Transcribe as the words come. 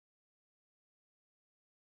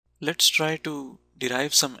Let's try to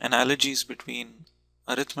derive some analogies between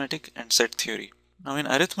arithmetic and set theory. Now in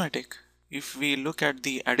arithmetic, if we look at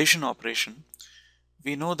the addition operation,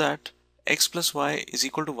 we know that x plus y is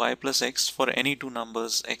equal to y plus x for any two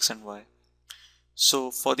numbers x and y.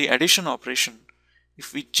 So for the addition operation,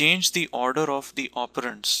 if we change the order of the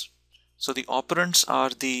operands, so the operands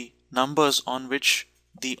are the numbers on which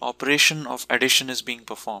the operation of addition is being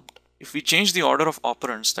performed. If we change the order of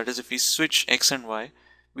operands, that is if we switch x and y,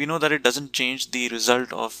 we know that it doesn't change the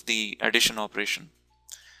result of the addition operation.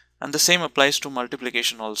 And the same applies to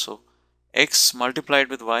multiplication also. X multiplied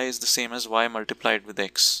with y is the same as y multiplied with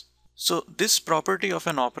x. So this property of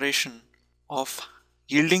an operation of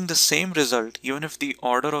yielding the same result even if the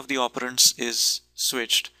order of the operands is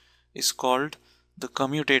switched is called the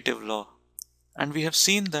commutative law. And we have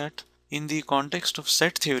seen that in the context of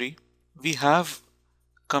set theory, we have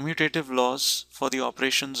commutative laws for the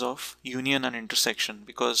operations of union and intersection,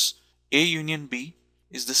 because A union B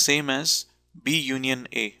is the same as B union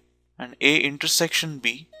A, and A intersection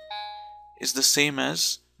B is the same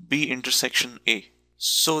as B intersection A.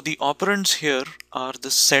 So the operands here are the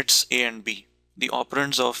sets A and B, the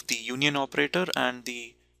operands of the union operator and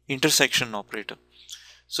the intersection operator.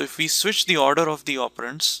 So if we switch the order of the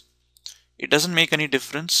operands, it doesn't make any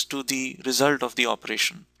difference to the result of the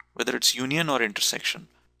operation, whether it's union or intersection.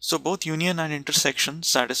 So both union and intersection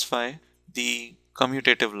satisfy the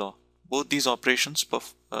commutative law. Both these operations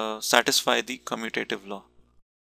satisfy the commutative law.